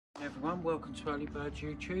everyone, welcome to Early Birds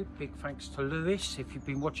YouTube. Big thanks to Lewis. If you've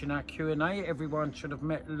been watching our Q&A, everyone should have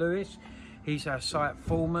met Lewis. He's our site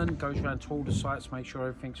foreman, goes around to all the sites, make sure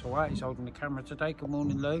everything's all right. He's holding the camera today. Good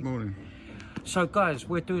morning, Lou. Morning. So guys,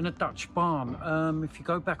 we're doing a Dutch barn. If you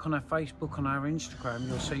go back on our Facebook, on our Instagram,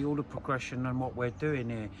 you'll see all the progression and what we're doing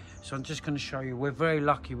here. So I'm just going to show you. We're very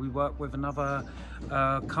lucky. We work with another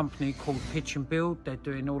company called Pitch and Build. They're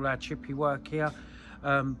doing all our chippy work here.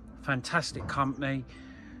 Fantastic company,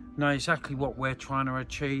 know exactly what we're trying to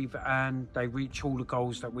achieve, and they reach all the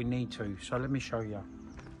goals that we need to. So let me show you.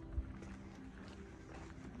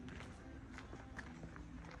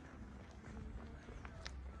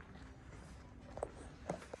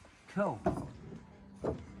 Cool.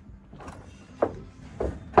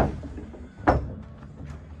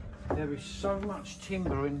 There is so much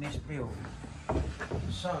timber in this build.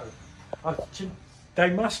 So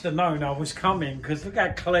they must have known I was coming, because look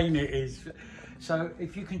how clean it is. So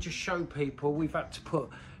if you can just show people, we've had to put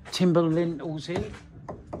timber lintels in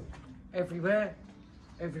everywhere,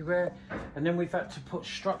 and then we've had to put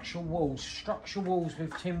structural walls. Structural walls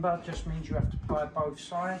with timber just means you have to ply both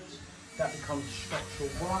sides. That becomes structural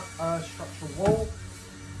wall.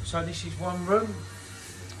 So this is one room.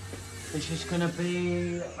 This is going to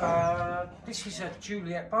be, this is a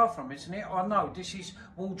Juliet bathroom, isn't it? Oh no, this is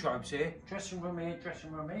wardrobes here. Dressing room here,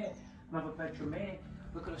 another bedroom here.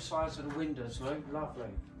 Look at the size of the windows, Lou. Lovely.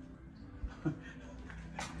 Do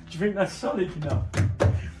you think that's solid enough?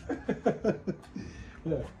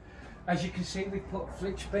 Look, as you can see, we've put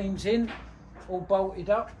flitch beams in, all bolted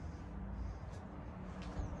up.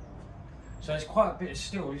 So there's quite a bit of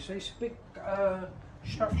steel. You see, it's a big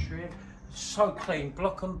structure here. So clean,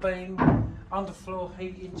 block and beam, underfloor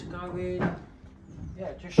heating to go in.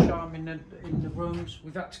 Yeah, just show them in the rooms.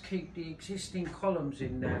 We've had to keep the existing columns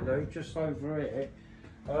in there though, just over here,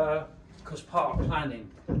 because part of planning.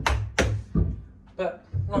 But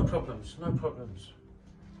no problems, no problems.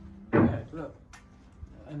 Yeah, look.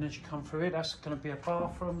 And as you come through it, that's going to be a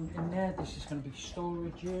bathroom in there. This is going to be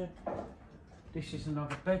storage here. This is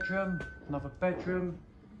another bedroom,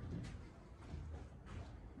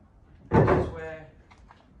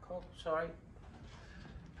 Sorry.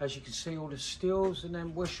 As you can see, all the stills, and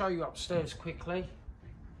then we'll show you upstairs quickly.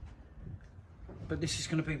 But this is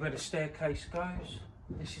going to be where the staircase goes.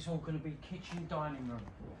 This is all going to be kitchen, dining room.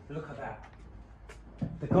 Look at that.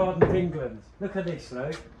 The Garden of England. Look at this, Lou.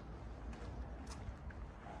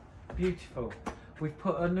 Beautiful. We've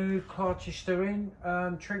put a new Clarchester in,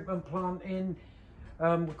 treatment plant in.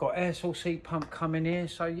 We've got air source heat pump coming here.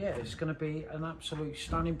 So yeah, it's going to be an absolute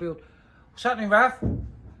stunning build. What's happening, Ralph?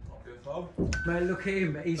 Man, look at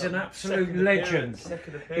him. He's an absolute legend.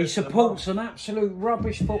 He supports an absolute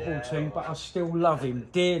rubbish football team, but I still love him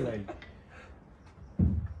dearly.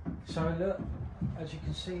 So look, as you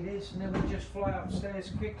can see this, and then we just fly upstairs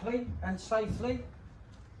quickly and safely.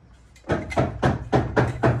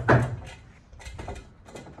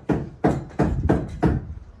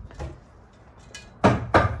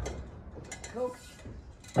 Cool.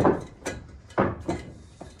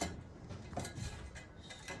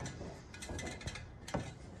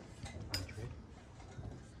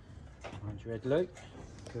 100, Luke.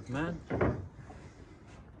 Good man.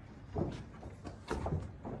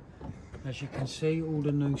 As you can see, all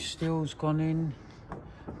the new steel's gone in.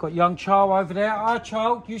 Got young Charles over there. Hi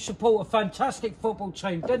Charles, you support a fantastic football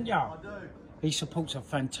team, didn't you? I do. He supports a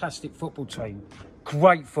fantastic football team.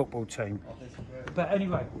 Great football team. But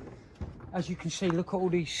anyway, as you can see, look at all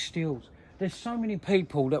these steels. There's so many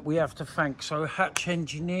people that we have to thank. So Hatch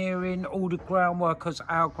Engineering, all the ground workers,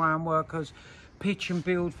 our ground workers, Pitch and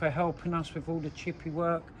Build for helping us with all the chippy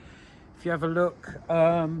work. If you have a look,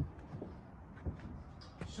 so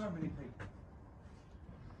many people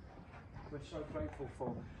we're so grateful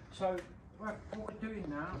for. So right, what we're doing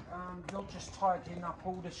now, you're just tidying up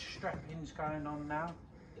all the strappings going on now.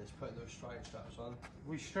 Just putting the restraint straps on.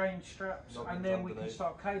 Restraint straps, and then we can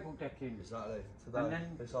start cable decking. Exactly. Today, and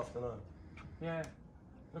then, this afternoon. Yeah,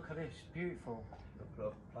 look at this, beautiful. Put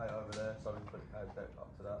a plate over there so we can put the cable deck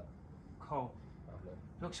up to that. Cool. Lovely.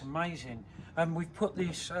 Looks amazing. And we've put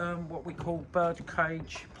this, what we call bird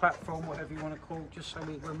cage platform, whatever you want to call it, just so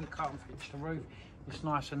when we cut and pitch the roof, it's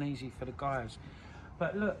nice and easy for the guys.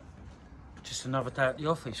 But look, just another day at the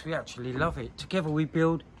office. We actually love it. Together we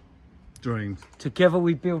build dreams. Together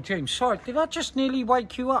we build dreams. Sorry, did I just nearly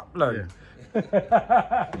wake you up, Lou?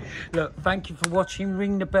 Yeah. Look, thank you for watching.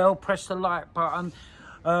 Ring the bell, press the like button.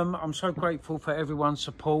 I'm so grateful for everyone's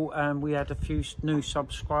support, and we had a few new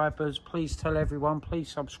subscribers. Please tell everyone, please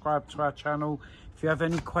subscribe to our channel. If you have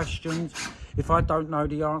any questions, if I don't know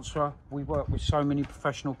the answer, we work with so many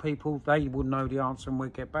professional people, they will know the answer and we'll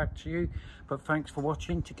get back to you. But thanks for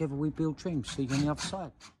watching. Together we build dreams. See you on the other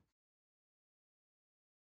side.